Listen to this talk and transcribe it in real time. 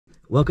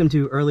Welcome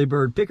to Early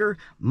Bird Picker.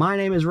 My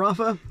name is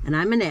Rafa. And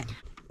I'm Annette.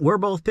 We're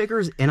both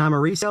pickers, and I'm a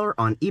reseller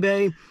on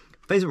eBay,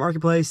 Facebook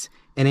Marketplace,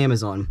 and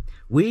Amazon.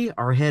 We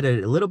are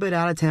headed a little bit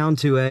out of town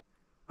to a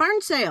barn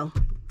sale.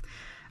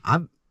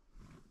 I've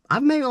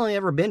maybe only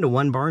ever been to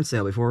one barn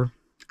sale before.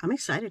 I'm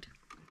excited.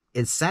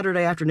 It's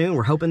Saturday afternoon.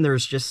 We're hoping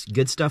there's just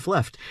good stuff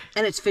left.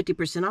 And it's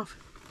 50% off.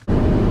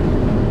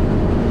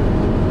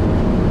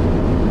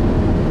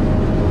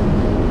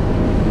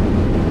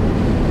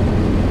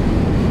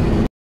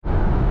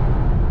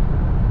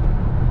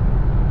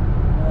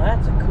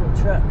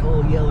 Truck.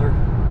 Cool yeller.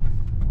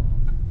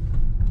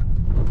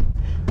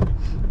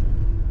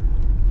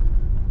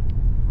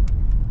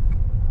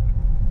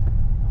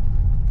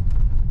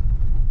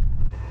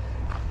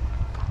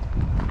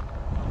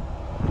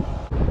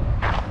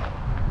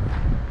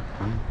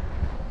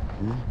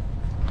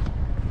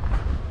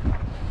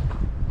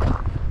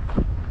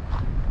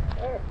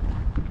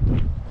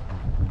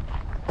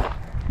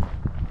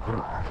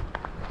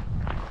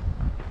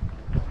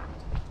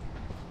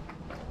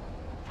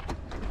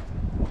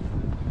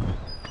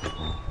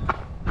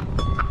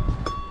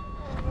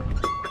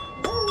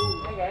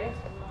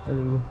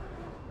 Hello.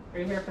 Are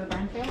you here for the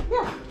barn sale?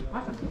 Yeah.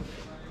 Awesome.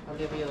 I'll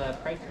give you the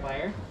price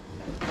flyer.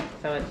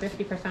 So it's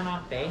 50%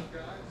 off day.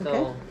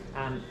 So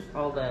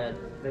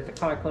there's a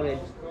color-coded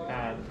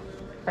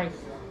price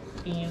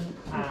scheme,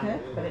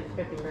 but it's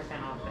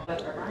 50% off.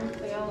 But our barn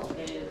sale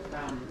is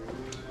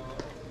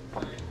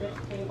this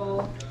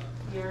table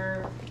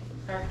here,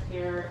 starts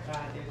here,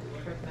 there's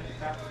Christmas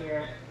stuff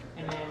here,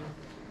 and then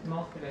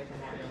most of it's in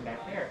that room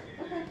back there.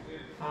 Okay.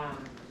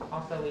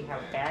 Also, we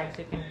have bags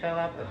you can fill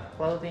up with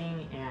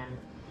clothing and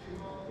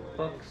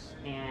books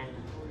and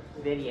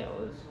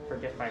videos for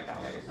just $5.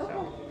 Okay.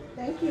 So,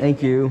 thank you.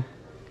 Thank you.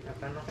 Have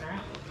fun looking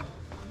around.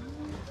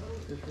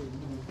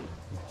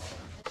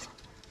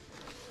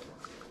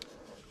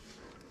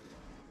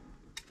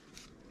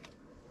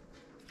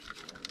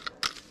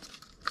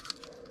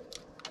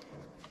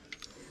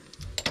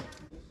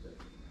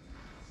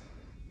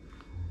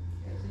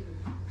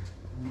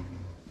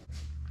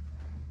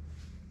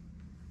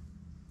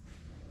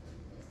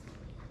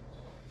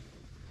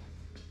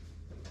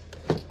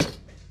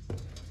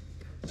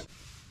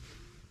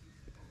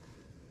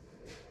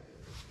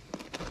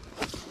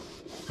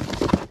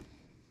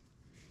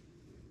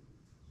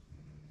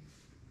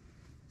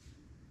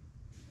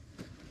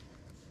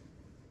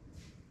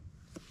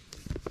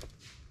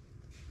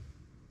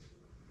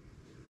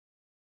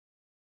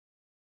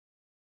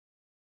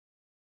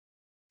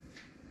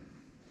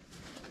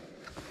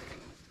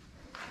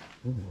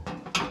 Ooh.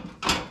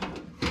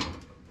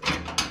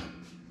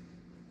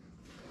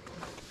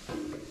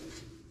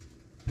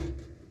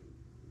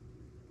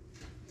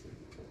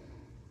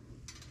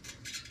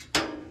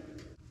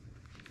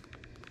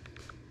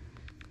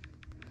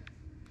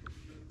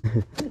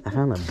 I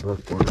found a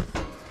book worth,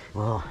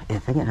 well, I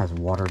think it has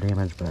water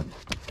damage, but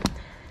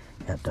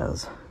it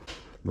does.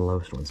 The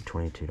lowest one's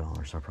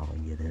 $22, so I'll probably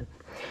get it.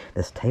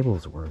 This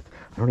table's worth,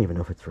 I don't even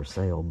know if it's for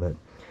sale, but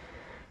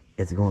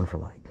it's going for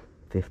like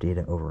 50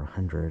 to over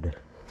 100.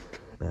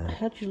 But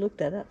how'd you look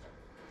that up?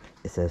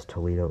 It says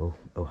Toledo,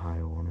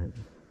 Ohio on it.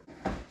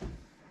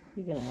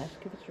 You gonna ask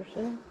if it's for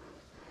sale?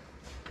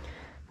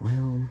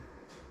 Well,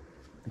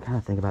 I kind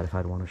of think about if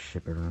I'd want to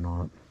ship it or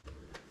not.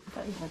 I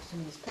thought you had some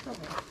of this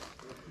paperwork.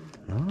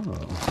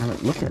 Oh, I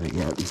haven't looked at it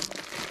yet.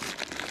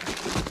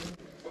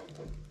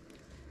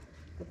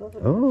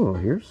 Oh,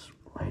 here's,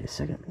 wait a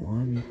second,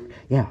 one.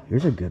 Yeah,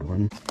 here's a good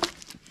one.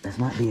 This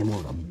might be more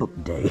of a book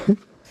day.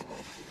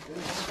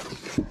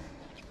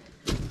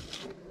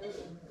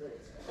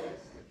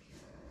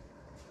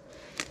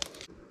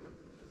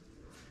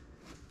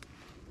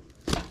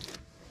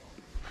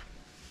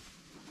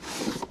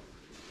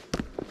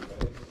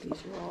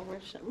 These are all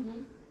worth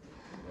something.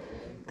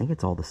 I think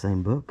it's all the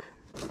same book.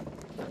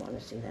 I want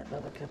to see that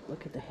bubble cup.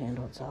 Look at the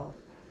handle. It's all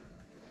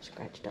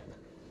scratched up.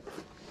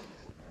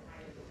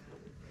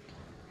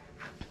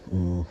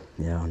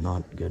 Yeah,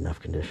 not good enough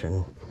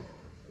condition.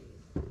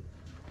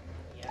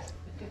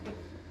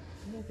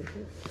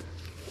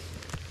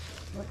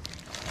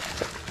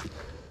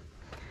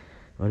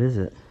 What is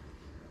it?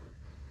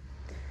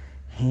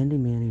 Handy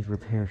Manny's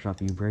Repair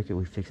Shop. You break it,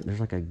 we fix it. There's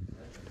like a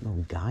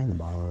little guy in the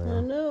bottom of there.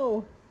 I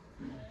know.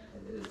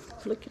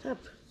 Look it up.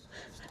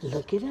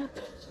 Look it up.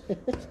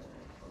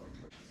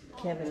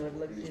 Kevin would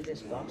look through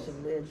this box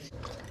of lids.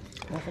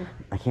 Nothing?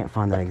 I can't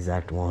find that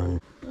exact one.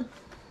 Look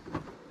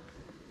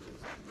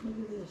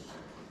at this.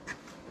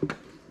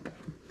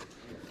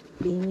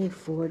 Beanie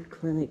Ford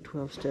Clinic,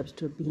 12 Steps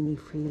to a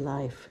Beanie-Free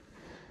Life.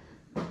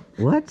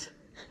 What?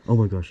 Oh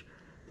my gosh.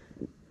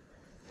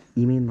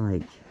 You mean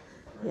like...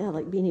 Yeah,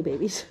 like Beanie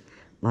Babies.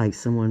 Like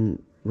someone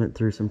went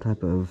through some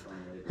type of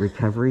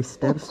recovery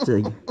steps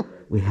to...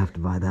 We have to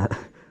buy that.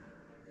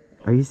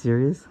 Are you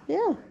serious?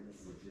 Yeah.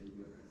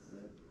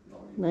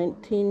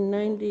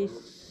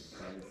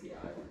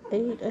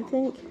 1998, I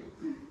think.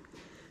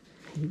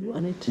 You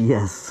want it?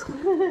 Yes.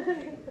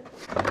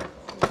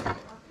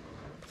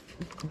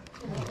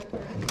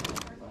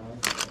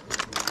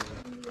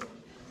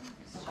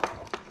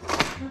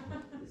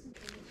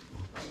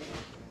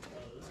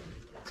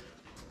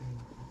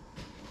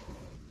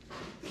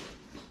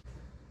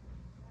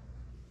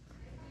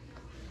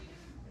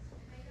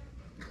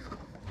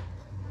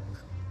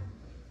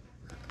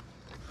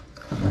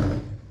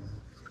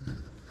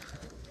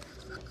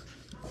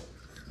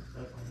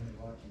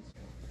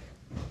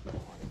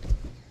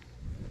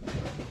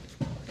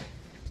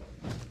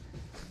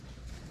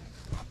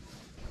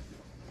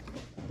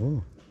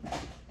 Ooh,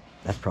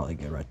 that's probably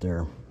good right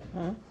there.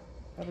 Huh?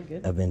 Probably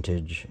good. A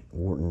vintage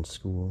Wharton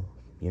School,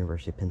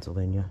 University of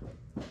Pennsylvania.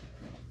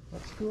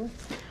 What school?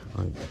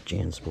 On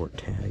JanSport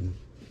tag.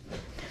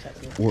 Is that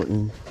good?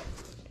 Wharton.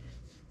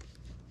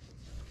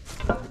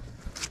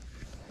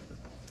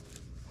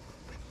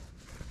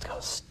 Got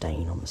a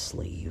stain on the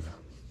sleeve.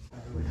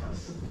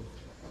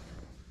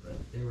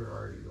 They were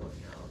already going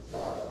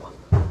out.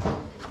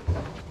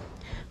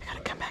 I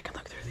gotta come back and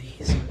look through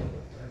these.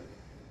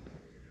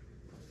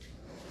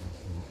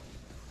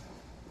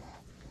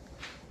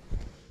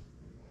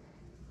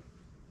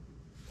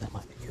 That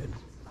might be good.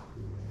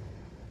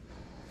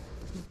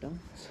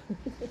 McDonald's.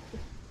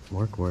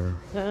 Workwear.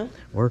 Huh?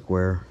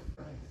 Workwear.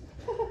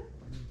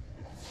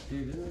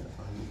 Dude, isn't it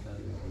funny that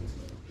it was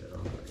like good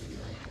on the radio?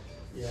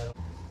 Yeah.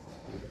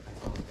 I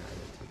saw a guy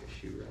that took a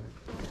shoe rack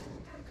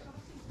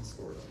and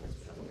stored it on his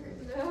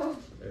back. No.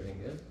 Everything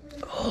good?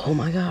 Oh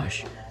my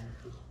gosh.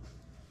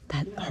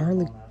 That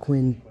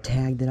Harlequin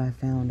tag that I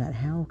found at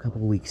Howe a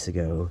couple weeks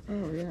ago.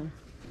 Oh, yeah.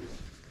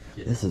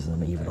 This is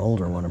an even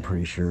older one, I'm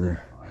pretty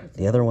sure.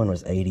 The other one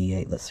was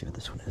 88. Let's see what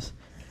this one is.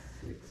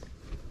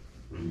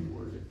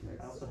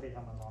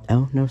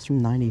 Oh, no, it's from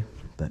 90.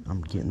 But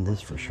I'm getting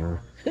this for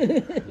sure.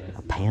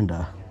 A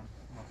panda.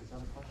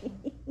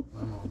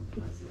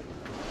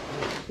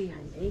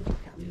 Behind age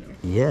coming here.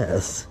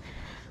 Yes.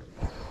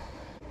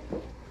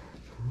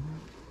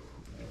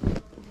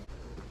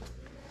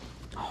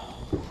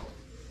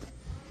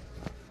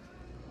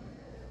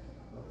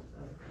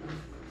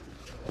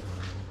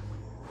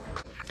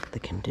 The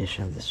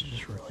condition of this is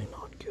just really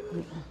not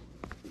good.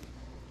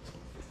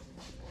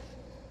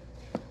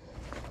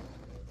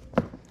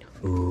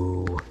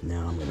 Ooh,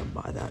 now I'm gonna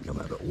buy that no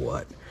matter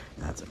what.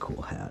 That's a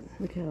cool hat.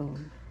 Look how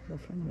the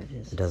front of it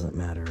is. It doesn't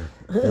matter.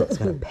 It's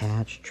got a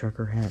patch,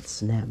 trucker hat,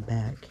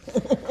 snapback.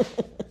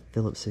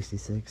 Phillips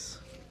 66.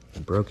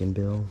 Broken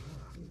bill.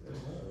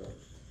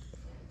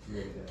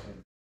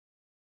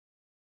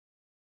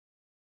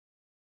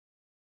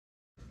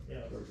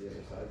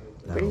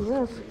 Pretty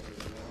rough.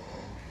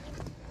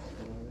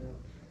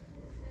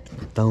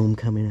 Foam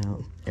coming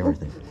out.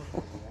 Everything.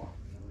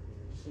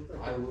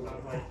 I look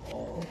at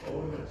all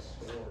photos.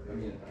 I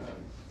mean,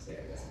 say I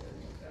guess I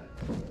didn't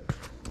like that.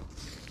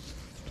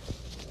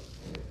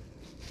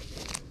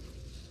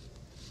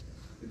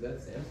 Dude, that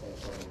sample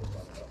probably was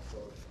about that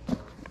photo.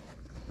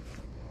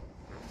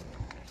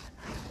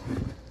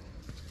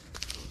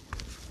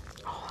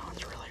 Oh, that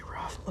one's really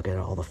rough. Look at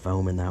all the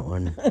foam in that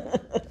one.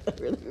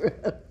 Really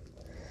rough.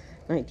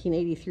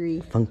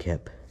 1983. Funk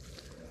hip.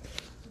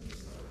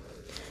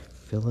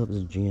 Phillips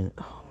Gen.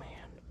 Oh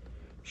man.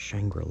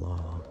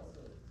 Shangri-La.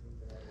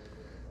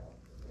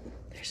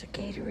 There's a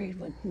Gatorade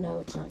one. No,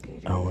 it's not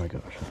Gatorade. Oh my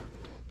gosh.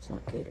 It's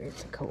not Gatorade.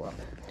 It's a co-op.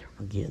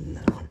 We're getting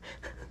that one.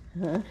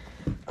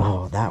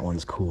 Oh, that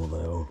one's cool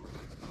though.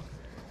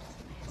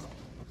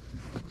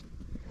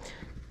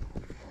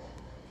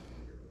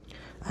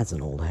 That's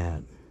an old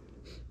hat.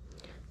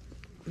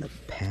 The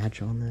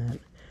patch on that.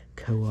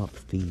 Co-op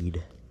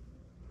feed.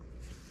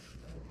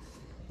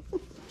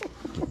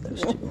 Get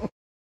those two.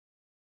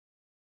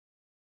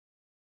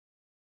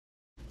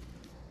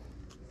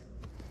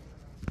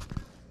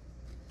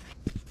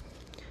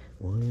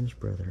 Williams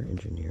Brother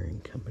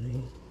Engineering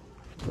Company.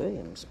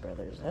 Williams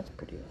Brothers. That's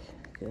pretty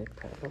good,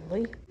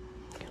 probably.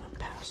 Gonna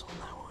pass on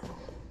that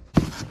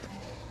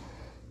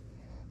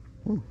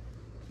one.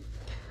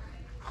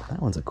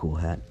 That one's a cool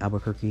hat.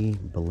 Albuquerque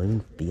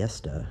Balloon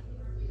Fiesta.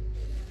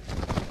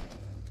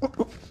 Not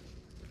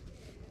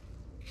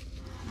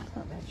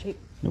bad shape.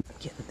 Nope,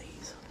 getting these.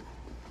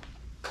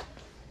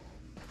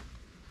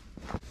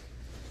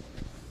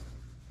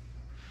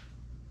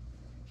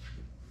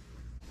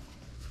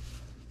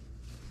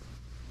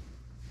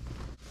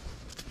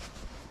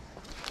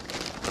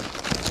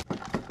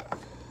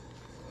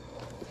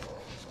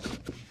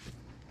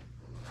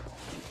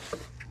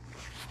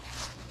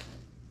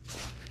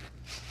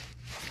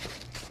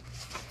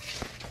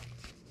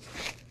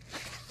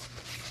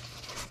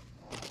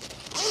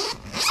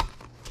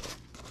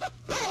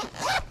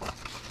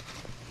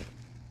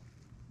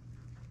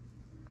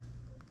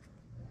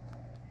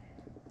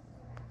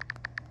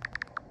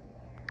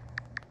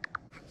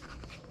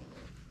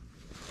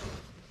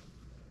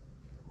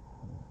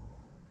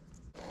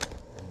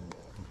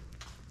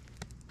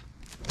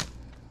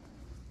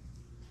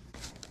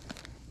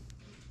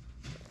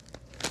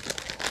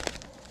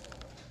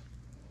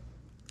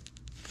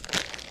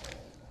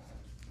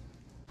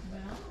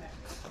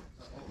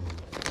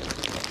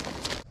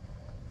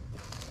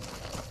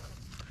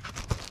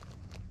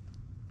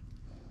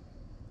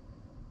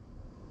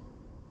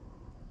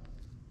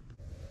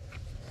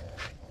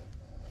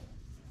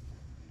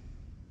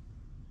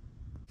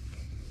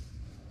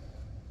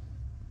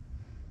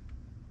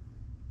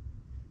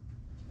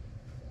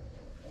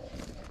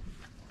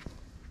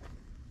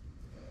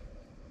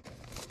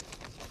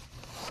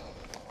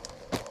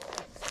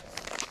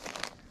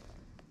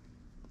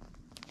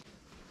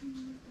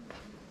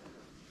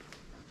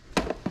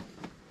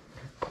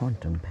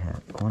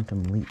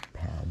 quantum leap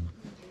pad.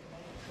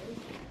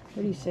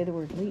 Where do you say the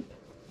word leap?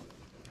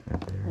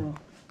 Right there. Oh,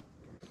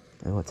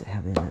 Oh, what's it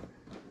have in it?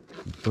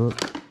 Book.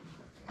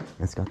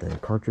 It's got the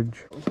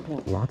cartridge.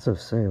 pink. Lots of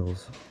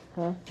sales.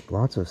 Huh?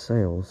 Lots of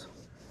sales.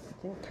 I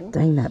think pink.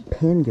 Dang, that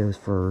pen goes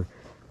for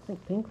I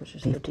think pink was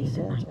just 15 50 to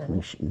cents.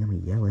 19. Let me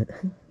yell it.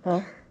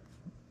 Huh?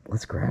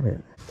 Let's grab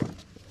it.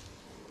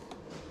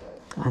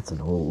 That's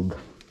an old.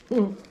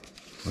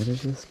 What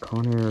is this?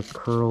 Conair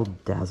Curl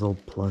Dazzle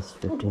Plus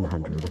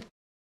 1500.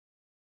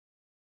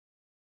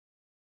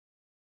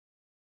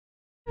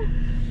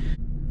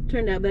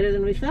 Turned out better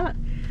than we thought.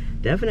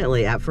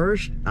 Definitely. At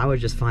first, I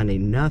was just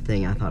finding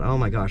nothing. I thought, oh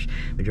my gosh,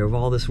 we drove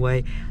all this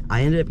way.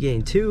 I ended up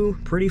getting 2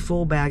 pretty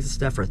full bags of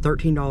stuff for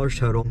 $13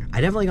 total. I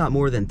definitely got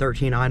more than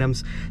 13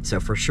 items, so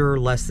for sure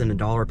less than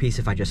 $1 a piece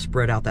if I just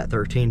spread out that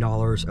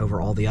 $13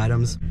 over all the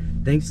items.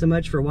 Thanks so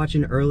much for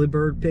watching Early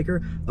Bird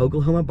Picker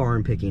Oklahoma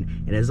Barn Picking.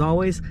 And as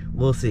always,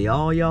 we'll see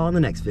all y'all in the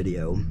next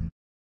video.